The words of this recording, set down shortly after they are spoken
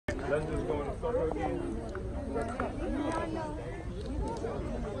Let's just go in a circle again.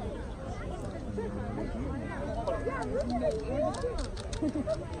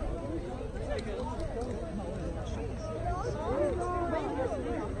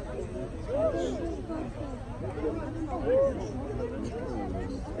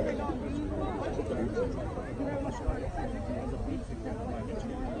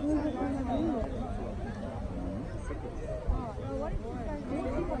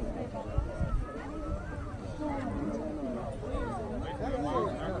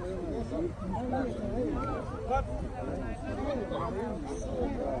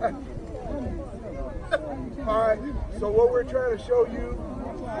 All right, so what we're trying to show you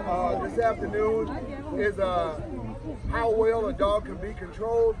this afternoon is how well a dog can be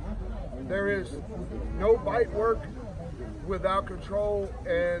controlled. There is no bite work without control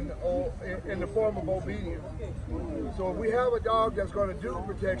and in the form of obedience. So if we have a dog that's going to do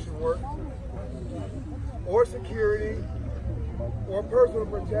protection work or security or personal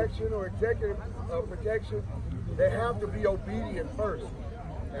protection or executive protection, they have to be obedient first.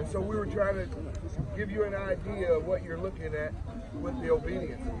 And so we were trying to give you an idea of what you're looking at with the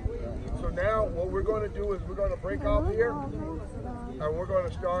obedience. So now what we're going to do is we're going to break off here and we're going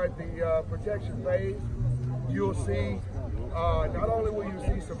to start the protection phase. You'll see, not only will you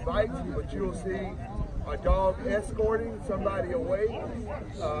see some bites, but you'll see a dog escorting somebody away.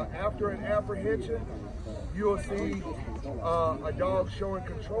 After an apprehension, you'll see a dog showing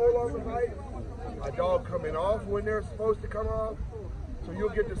control on the bite, a dog coming off when they're supposed to come off. So you'll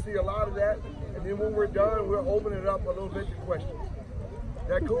get to see a lot of that. And then when we're done, we'll open it up a little bit to questions.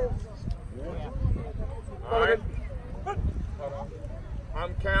 That cool? All right.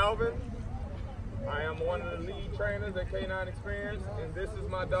 I'm Calvin. I am one of the lead trainers at K9 Experience, and this is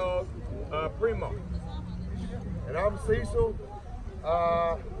my dog, Primo. And I'm Cecil.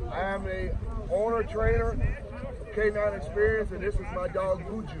 I am a owner trainer, K9 Experience, and this is my dog,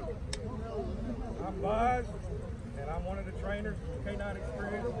 Buju. I'm Buzz, and I'm one of the trainers from K9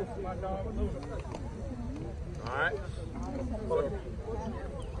 Experience. This is my dog, Luna. All right.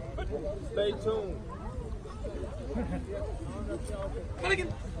 Stay tuned.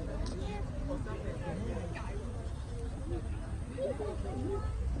 Mulligan.